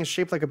 forming a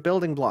shape like a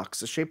building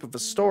blocks, the shape of a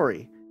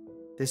story.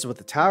 This is what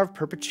the Tower of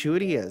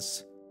Perpetuity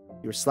is.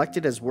 You were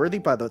selected as worthy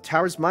by the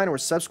tower's mind and were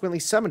subsequently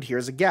summoned here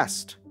as a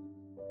guest.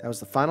 That was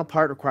the final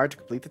part required to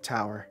complete the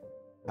tower.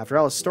 After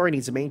all, a story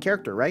needs a main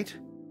character, right?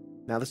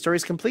 Now the story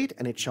is complete,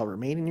 and it shall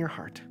remain in your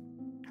heart.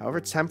 However,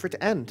 it's time for it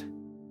to end.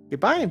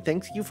 Goodbye, and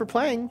thank you for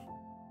playing.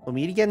 We'll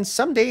meet again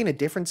someday in a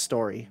different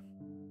story.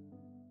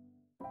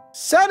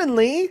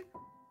 Suddenly,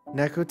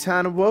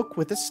 Neco-Tan awoke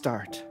with a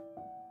start.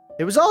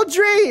 It was all a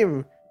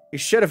dream! You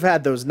should have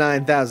had those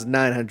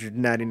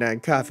 9,999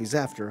 coffees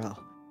after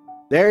all.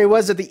 There he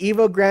was at the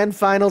EVO Grand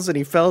Finals and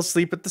he fell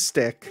asleep at the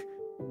stick.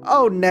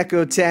 Oh,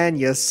 Neco-Tan,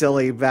 you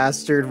silly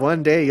bastard.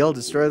 One day you'll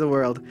destroy the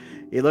world.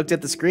 He looked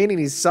at the screen and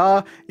he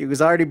saw he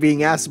was already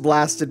being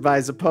ass-blasted by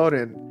his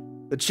opponent.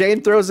 The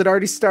chain throws had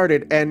already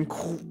started and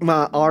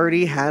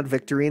already had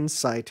victory in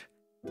sight.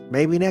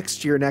 Maybe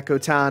next year,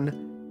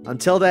 Neco-Tan.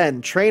 Until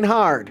then, train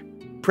hard,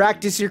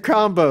 practice your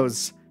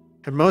combos,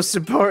 and most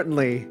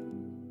importantly,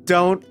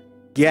 don't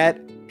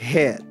get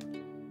hit.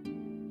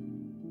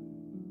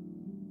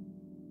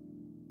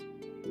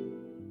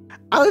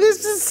 Oh,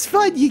 this is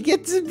fun. You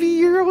get to be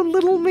your own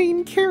little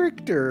main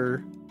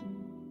character.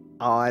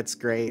 Oh, that's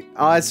great.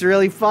 Oh, it's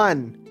really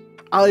fun.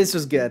 Oh, this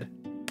was good.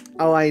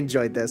 Oh, I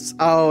enjoyed this.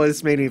 Oh,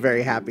 this made me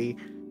very happy.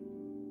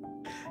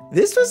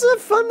 This was a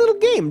fun little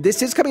game.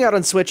 This is coming out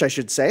on Switch, I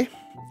should say.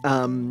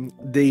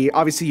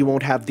 Obviously you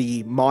won't have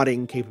the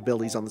modding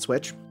capabilities on the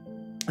Switch,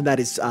 and that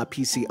is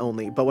PC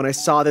only. But when I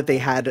saw that they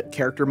had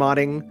character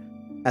modding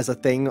as a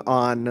thing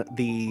on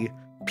the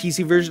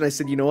PC version, I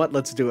said, you know what,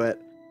 let's do it.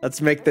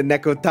 Let's make the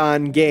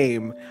Neco-Tan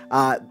game.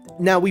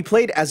 Now, we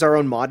played as our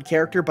own mod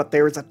character, but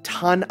there was a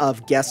ton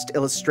of guest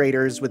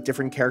illustrators with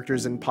different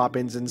characters and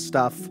pop-ins and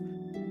stuff.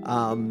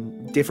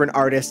 Different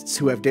artists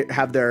who have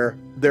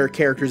their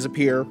characters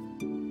appear.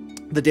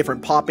 The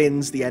different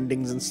pop-ins, the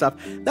endings and stuff.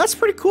 That's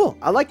pretty cool.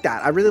 I like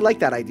that. I really like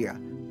that idea.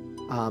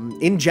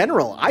 In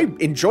general, I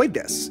enjoyed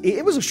this.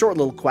 It was a short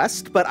little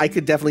quest, but I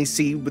could definitely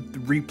see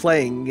with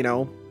replaying, you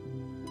know,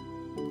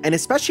 and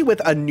especially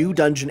with a new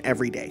dungeon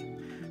every day,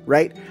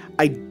 right?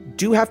 I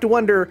do have to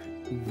wonder,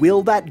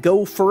 will that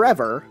go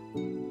forever?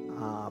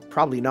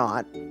 Probably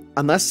not.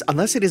 Unless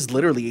it is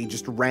literally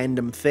just a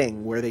random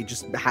thing where they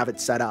just have it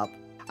set up.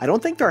 I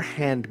don't think they're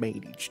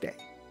handmade each day.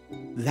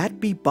 That'd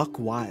be buck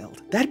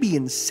wild. That'd be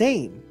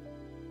insane.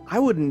 I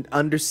wouldn't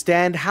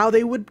understand how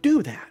they would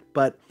do that.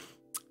 But,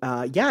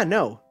 yeah,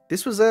 no.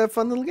 This was a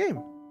fun little game.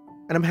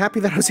 And I'm happy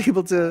that I was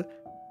able to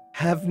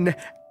have...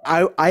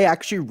 I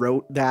actually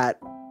wrote that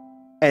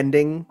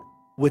ending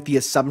with the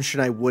assumption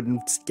I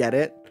wouldn't get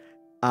it.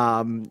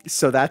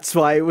 So that's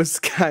why it was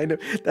kind of...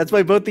 That's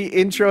why both the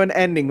intro and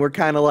ending were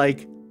kind of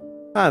like,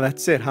 oh,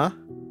 that's it, huh?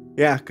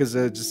 Yeah, because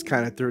I just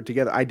kind of threw it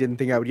together. I didn't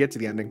think I would get to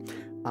the ending.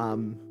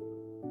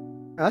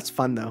 That's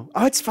fun, though.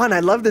 Oh, it's fun. I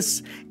love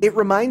this. It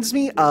reminds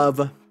me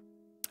of...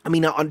 I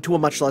mean, to a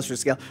much lesser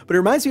scale, but it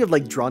reminds me of,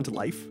 like, Drawn to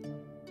Life.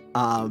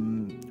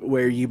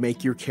 Where you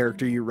make your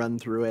character, you run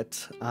through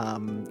it. I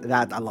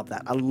love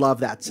that. I love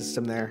that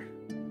system there.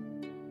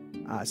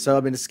 So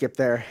I'm going to skip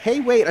there.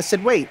 Hey, wait. I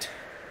said wait.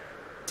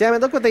 Damn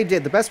it, look what they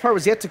did. The best part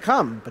was yet to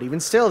come. But even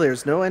still,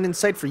 there's no end in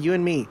sight for you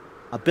and me.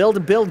 I'll build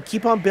and build,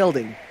 keep on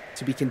building.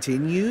 To be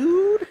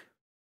continued?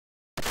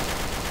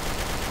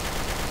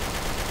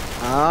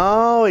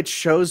 Oh, it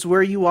shows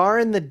where you are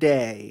in the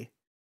day.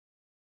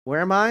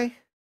 Where am I?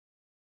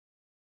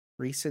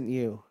 Recent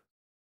you.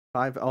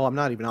 5. Oh, I'm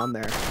not even on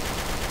there.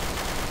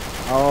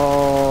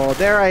 Oh,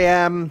 there I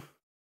am.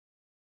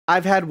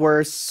 I've had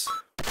worse.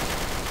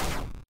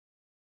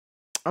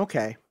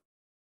 Okay.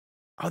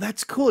 Oh,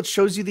 that's cool. It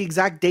shows you the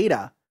exact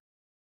data.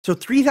 So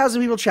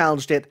 3,000 people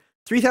challenged it.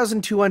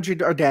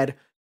 3,200 are dead.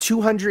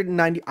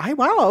 290.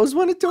 Wow, I was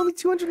wanted to only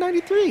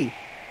 293.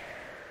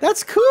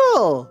 That's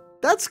cool.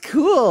 That's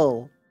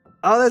cool.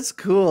 Oh, that's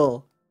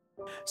cool.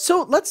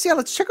 So let's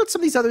check out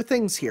some of these other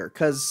things here,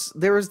 because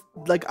there was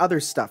like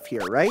other stuff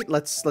here, right?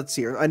 Let's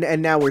see here.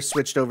 And now we're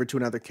switched over to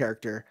another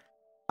character.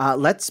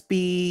 Let's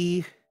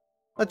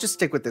just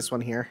stick with this one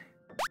here.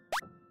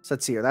 So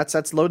let's see here.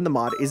 That's loading the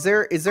mod. Is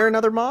there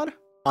another mod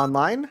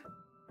online?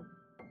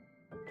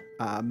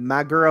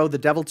 Maguro, the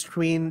Devil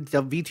Queen,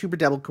 the VTuber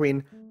Devil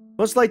Queen.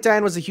 Most Light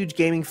Dan was a huge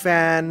gaming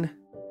fan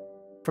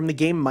from the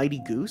game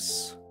Mighty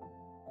Goose.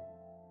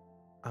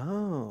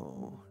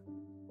 Oh,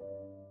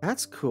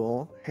 that's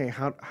cool. Hey,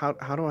 how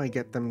do I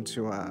get them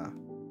to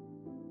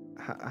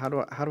how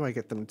do I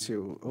get them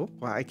to? Oh,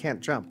 well, I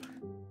can't jump.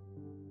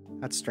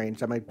 That's strange.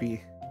 That might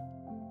be.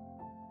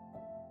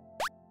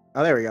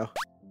 Oh, there we go.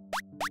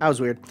 That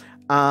was weird.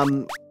 I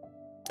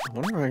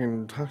wonder if I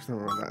can talk to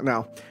them about that.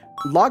 No.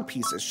 Log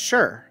pieces,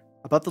 sure.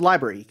 About the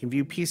library. You can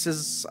view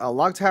pieces,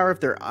 log tower if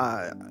they're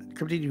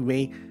encrypted. You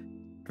may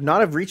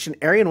not have reached an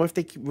area in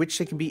which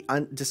they can be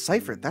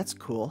deciphered. That's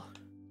cool.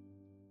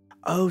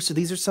 Oh, so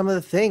these are some of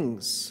the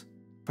things.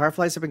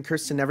 Fireflies have been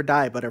cursed to never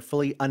die, but are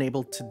fully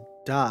unable to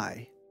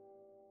die.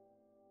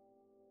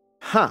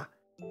 Huh.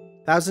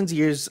 Thousands of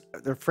years,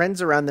 their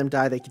friends around them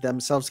die, they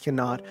themselves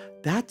cannot.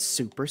 That's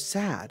super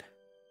sad.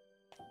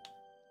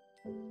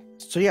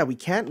 So yeah, we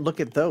can't look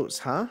at those,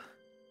 huh?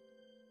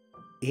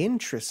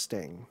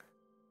 Interesting.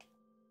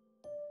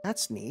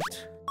 That's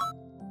neat.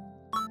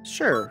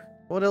 Sure.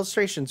 What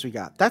illustrations we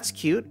got? That's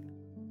cute.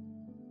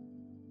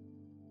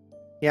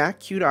 Yeah,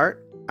 cute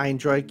art. I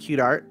enjoy cute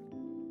art.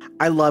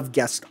 I love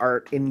guest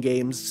art in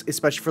games,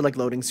 especially for like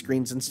loading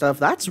screens and stuff.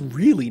 That's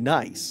really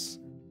nice.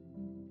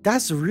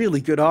 That's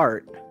really good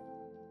art.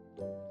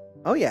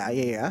 Oh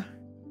yeah.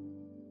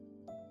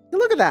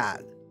 Look at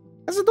that.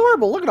 That's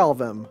adorable. Look at all of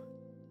them.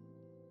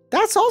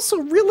 That's also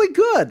really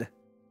good.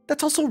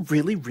 That's also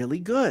really, really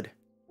good.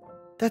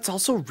 That's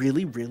also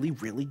really, really,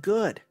 really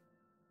good.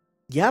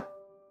 Yep.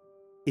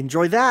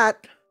 Enjoy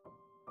that.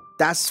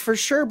 That's for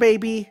sure,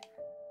 baby.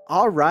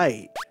 All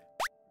right.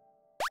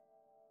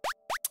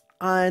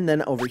 And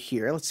then over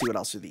here, let's see what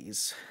else are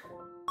these.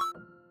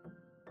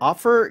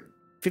 Offer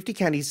 50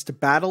 candies to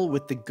battle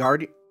with the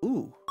guardian.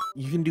 Ooh,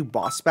 you can do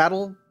boss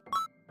battles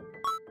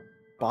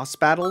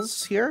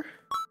here.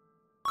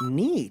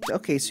 Neat.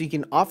 Okay, so you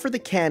can offer the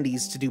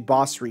candies to do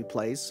boss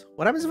replays.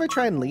 What happens if I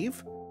try and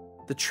leave?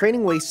 The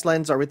training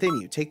wastelands are within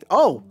you. Take.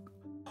 Oh,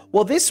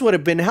 well, this would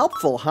have been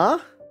helpful, huh?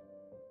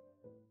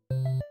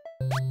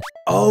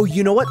 Oh,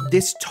 you know what?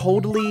 This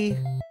totally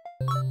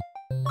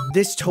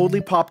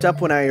popped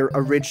up when I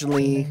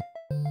originally.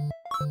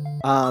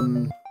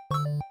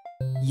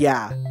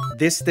 Yeah.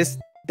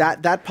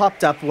 That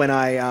popped up when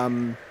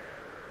I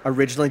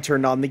originally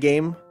turned on the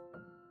game.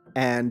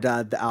 And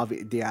then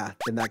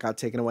that got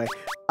taken away.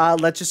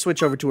 Let's just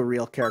switch over to a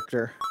real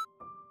character.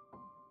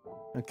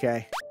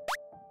 Okay.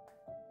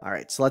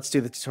 Alright, so let's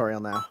do the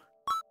tutorial now.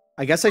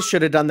 I guess I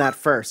should have done that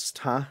first,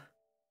 huh?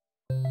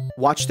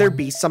 Watch there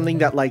be something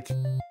that, like,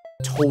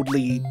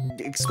 totally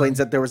explains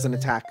that there was an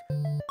attack.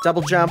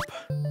 Double jump.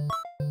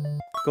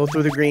 Go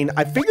through the green.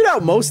 I figured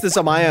out most of this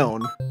on my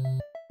own.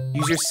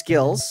 Use your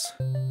skills.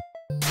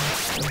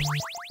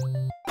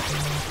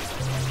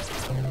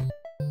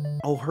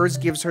 Oh, hers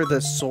gives her the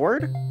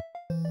sword?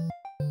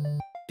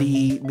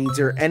 Means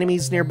there are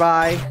enemies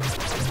nearby.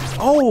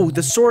 Oh,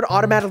 the sword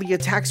automatically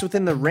attacks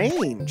within the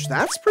range.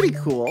 That's pretty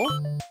cool.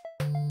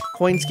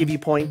 Coins give you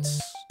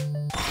points.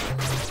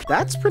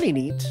 That's pretty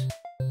neat.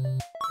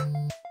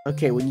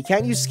 Okay, when you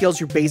can't use skills,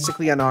 you're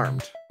basically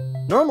unarmed.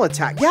 Normal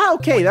attack. Yeah,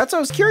 okay, that's what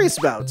I was curious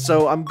about.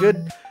 So I'm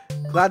good.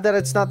 Glad that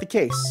it's not the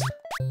case.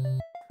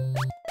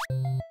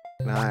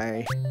 Can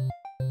I...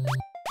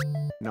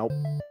 Nope.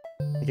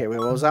 Okay, wait,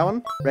 what was that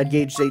one? Red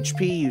gauge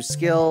HP, use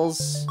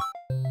skills.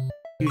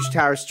 Huge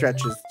tower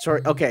stretches.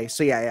 Sorry. Okay,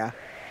 so yeah.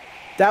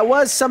 That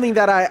was something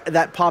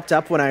that popped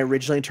up when I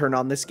originally turned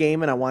on this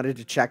game, and I wanted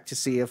to check to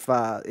see if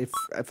I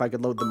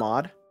could load the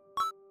mod.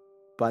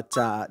 But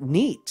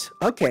neat.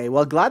 Okay,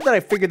 well, glad that I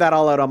figured that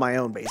all out on my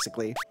own,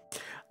 basically.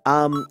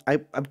 I'm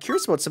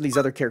curious about some of these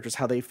other characters,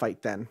 how they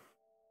fight then.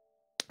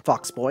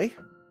 Fox Boy.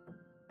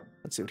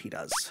 Let's see what he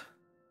does.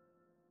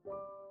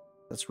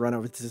 Let's run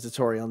over to the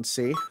tutorial and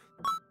see.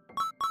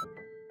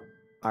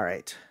 All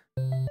right.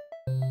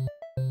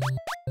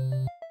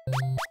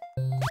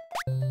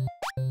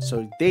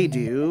 So they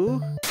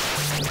do...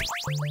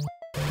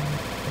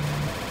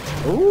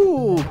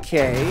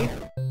 Okay.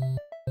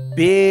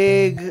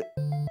 big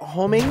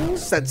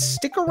homings that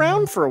stick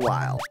around for a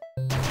while.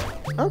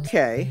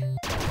 Okay.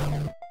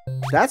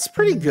 That's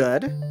pretty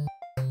good.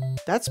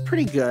 That's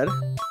pretty good.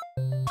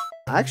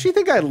 I actually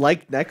think I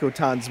like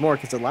Neco-Tans more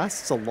because it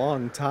lasts a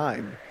long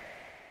time.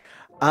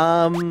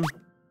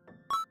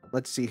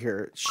 Let's see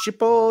here.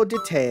 Shippo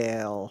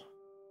detail.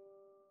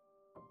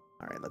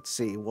 All right, let's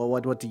see. Well,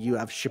 what do you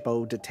have?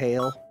 Shippo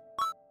detail.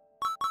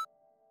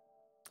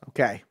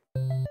 Okay.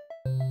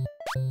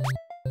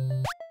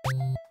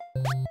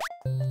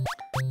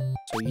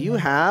 So you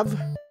have...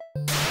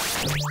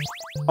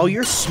 Oh,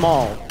 you're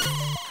small.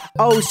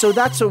 Oh, so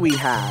that's what we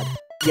had.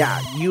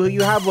 Yeah,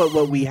 you have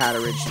what we had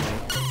originally.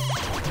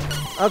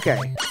 Okay,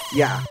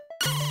 yeah.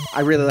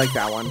 I really like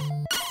that one.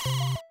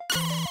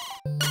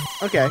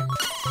 Okay.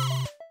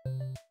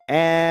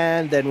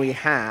 And then we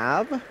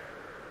have...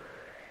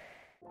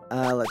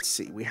 let's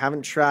see. We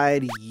haven't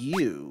tried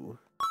you.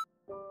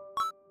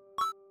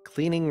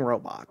 Cleaning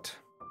robot.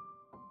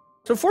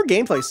 So 4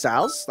 gameplay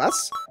styles.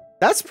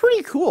 That's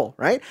pretty cool,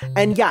 right?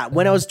 And yeah,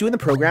 when I was doing the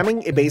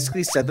programming, it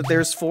basically said that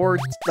there's 4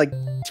 like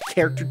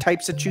character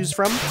types to choose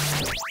from.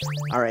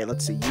 All right,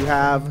 let's see. You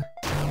have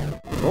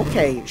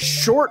okay,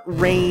 short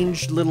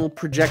range little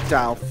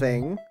projectile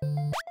thing.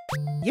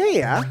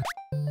 Yeah.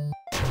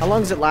 How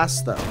long does it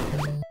last though?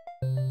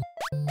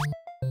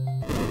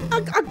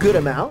 A good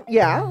amount.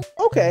 Yeah.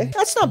 Okay,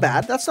 that's not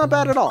bad. That's not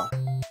bad at all.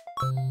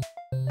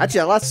 Actually,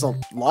 that lasts a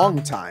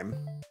long time.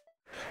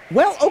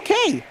 Well,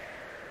 okay.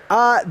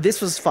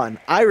 This was fun.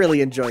 I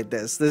really enjoyed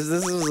this. This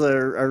was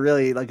a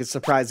really, like, a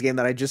surprise game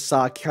that I just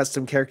saw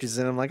custom characters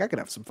in. I'm like, I could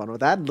have some fun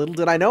with that. And little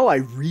did I know, I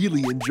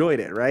really enjoyed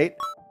it, right?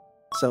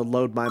 So,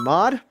 load my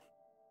mod.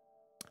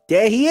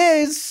 There he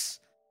is!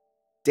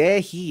 There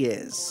he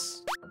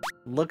is.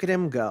 Look at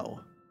him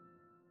go.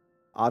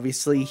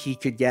 Obviously, he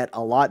could get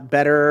a lot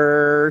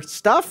better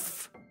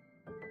stuff,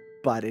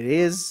 but it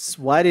is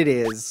what it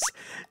is.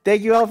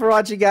 Thank you all for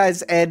watching,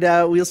 guys, and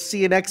we'll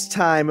see you next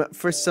time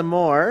for some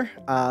more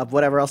of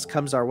whatever else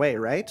comes our way,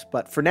 right?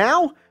 But for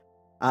now,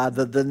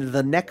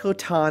 the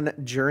Neco-Tan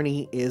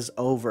journey is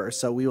over,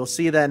 so we will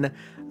see you then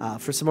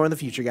for some more in the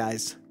future,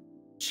 guys.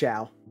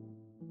 Ciao.